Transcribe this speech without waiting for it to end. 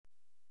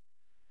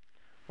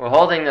we're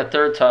holding the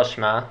third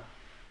Tashma,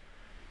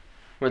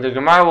 where the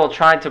Gemara will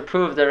try to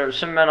prove that Reb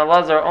Shimon ben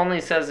Elazar only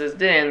says his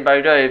din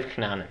by Rav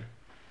Knanim.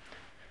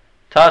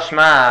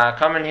 Tashma,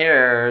 come in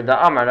here,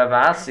 the Amar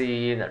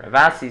Ravasi, that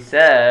Ravasi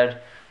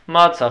said,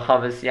 Matzah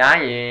chavis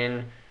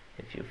yayin,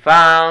 if you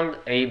found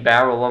a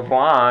barrel of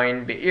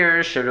wine,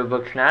 be'ir sheruba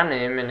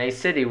Knanim, in a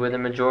city where the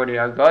majority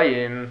are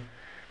Goyim,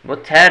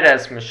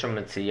 muteres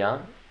mishum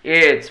metzia,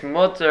 it's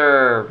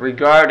mutter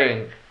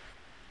regarding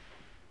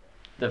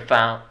the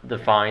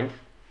find,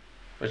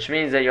 which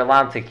means that you're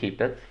allowed to keep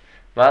it.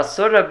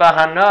 V'asura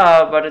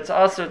bahana, but it's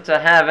also to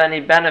have any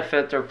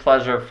benefit or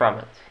pleasure from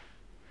it.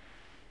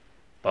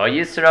 But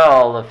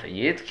Yisrael, if a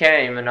Yid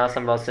came and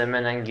Asam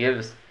Basimin and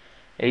gives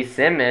a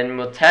simin,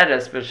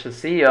 muteres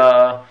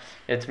b'shasiya,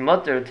 it's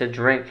mutter to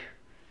drink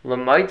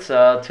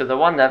l'maitza to the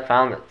one that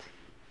found it.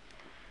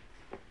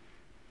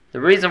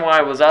 The reason why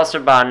it was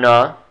asur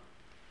bahana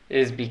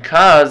is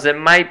because it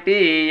might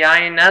be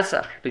yayin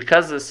nesach,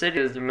 because the city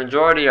is the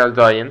majority are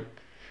goyim.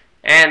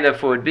 And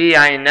if it would be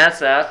ayin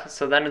nesach,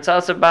 so then it's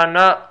also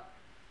bahana.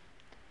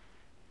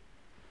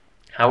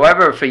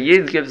 However, if a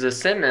yid gives a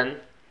siman,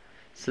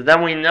 so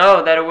then we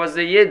know that it was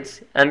a yid,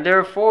 and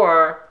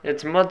therefore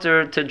it's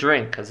mutter to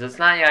drink, because it's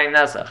not yayin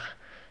nesach.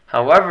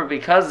 However,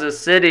 because the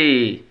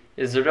city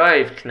is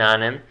roiv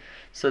knanim,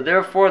 so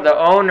therefore the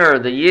owner,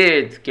 the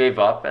yid, gave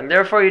up, and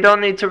therefore you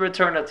don't need to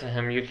return it to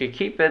him. You could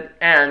keep it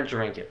and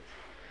drink it.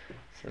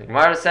 So the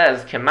Gemara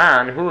says,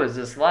 Keman, who is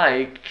this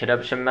like?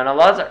 Reb Shimon ben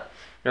Elazar.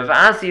 Rav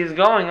Asi is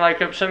going like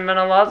Reb Shimon ben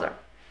Elazar.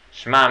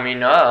 Shema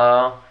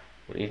mina,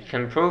 we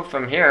can prove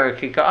from here,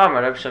 Kika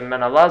Amar Reb Shimon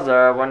ben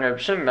Elazar, when Reb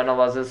Shimon ben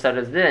Elazar said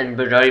his din,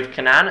 b'roiv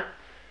Canaan,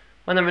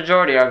 when the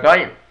majority are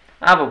Goyim.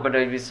 Abu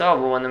b'roiv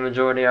Yisrael, when the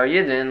majority are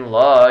Yidin,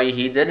 lo,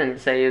 he didn't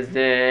say his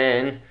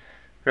din.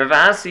 Rav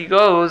Asi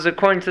goes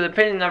according to the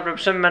opinion of Reb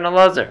Shimon ben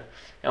Elazar.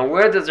 And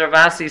where does Rav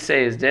Asi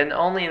say his din?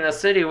 Only in the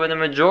city where the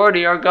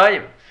majority are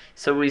Goyim.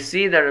 So we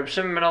see that Reb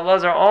Shimon ben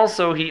Elazar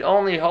also, he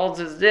only holds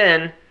his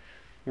din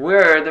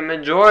where the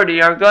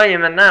majority are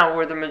Goyim and not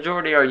where the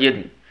majority are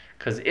Yidden.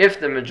 Because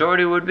if the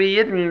majority would be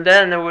Yidden,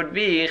 then it would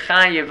be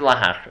Chayiv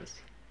Lahachris.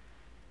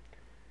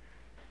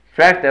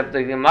 Fact of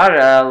the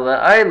Gemara,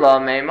 Le'ayla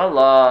Mei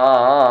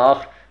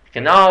Malach, I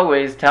can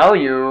always tell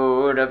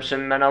you, Reb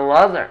Shimon ben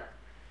Elazar.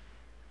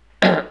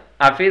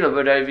 Afilu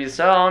b'Rav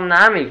Yisrael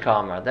Nami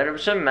Kamar, that Reb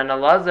Shimon ben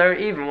Elazar,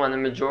 even when the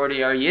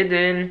majority are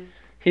Yidden,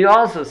 he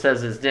also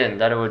says his din,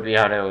 that it would be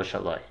Harei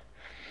Shaloi.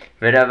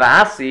 Rav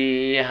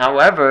Asi,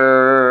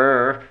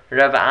 however,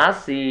 Rav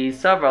Asi,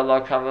 Savra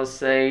lo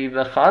kavosei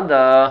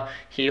v'chada,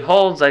 he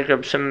holds like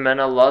Reb Shimon ben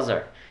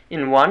Elazar.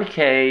 In one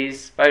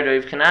case, by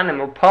Rav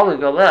Kananim upali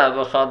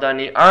galev v'chada, and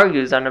he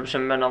argues on Reb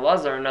Shimon ben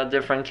Elazar in a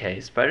different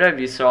case, by Rav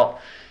Yisrael.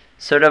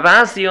 So Rav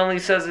Asi only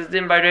says his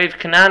din by Rav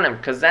Kananim,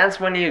 because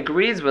that's when he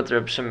agrees with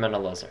Reb Shimon ben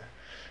Elazar.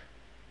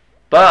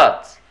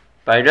 But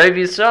by Rav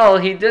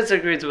Yisrael, he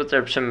disagrees with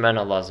Reb Shimon ben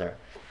Elazar.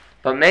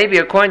 But maybe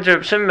according to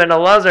Reb Shimon ben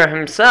Elazar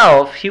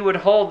himself, he would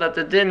hold that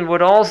the din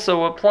would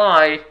also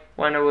apply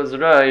when it was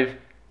Rav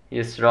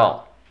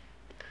Yisrael.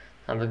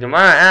 And the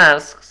Gemara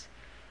asks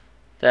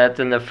that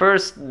in the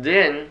first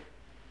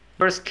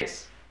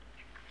case,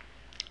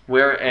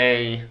 where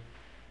a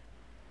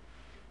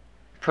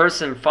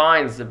person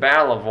finds the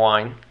barrel of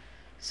wine,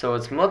 so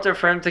it's mutter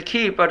for him to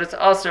keep, but it's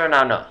asur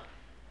nana.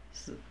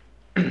 So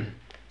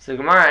the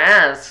Gemara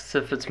asks,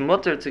 if it's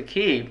mutter to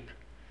keep,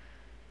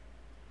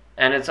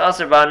 and it's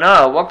asur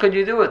ba'ana, what could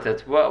you do with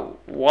it? Well,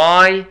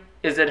 why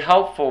is it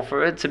helpful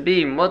for it to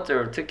be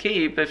mutter to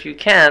keep if you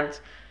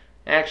can't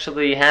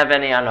actually have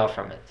any ana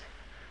from it?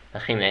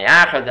 And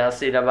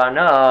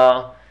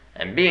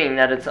being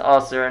that it's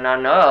asur and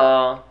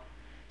ana,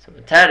 so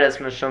teres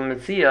mishum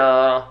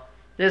metzia,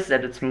 this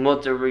that it's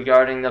mutter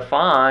regarding the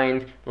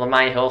find,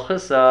 l'may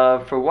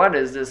hilchasa, for what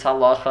is this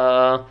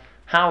halacha?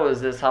 How is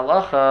this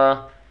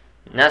halacha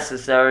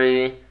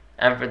necessary?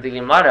 And for the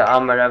Gemara,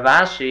 Amar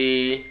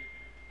Ravashi,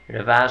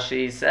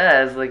 Ravashi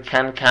says,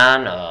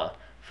 l'kankana,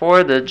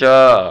 for the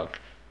jug,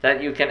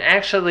 that you can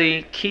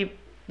actually keep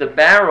the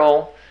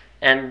barrel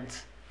and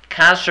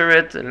kasher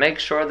it and make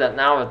sure that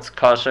now it's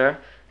kosher,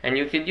 and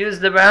you can use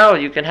the barrel,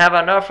 you can have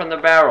enough from the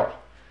barrel.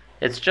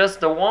 It's just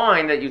the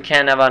wine that you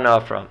can't have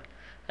enough from.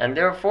 And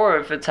therefore,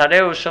 if it's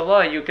harei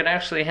shaloi, you can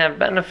actually have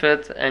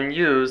benefit and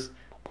use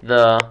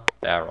the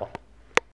barrel.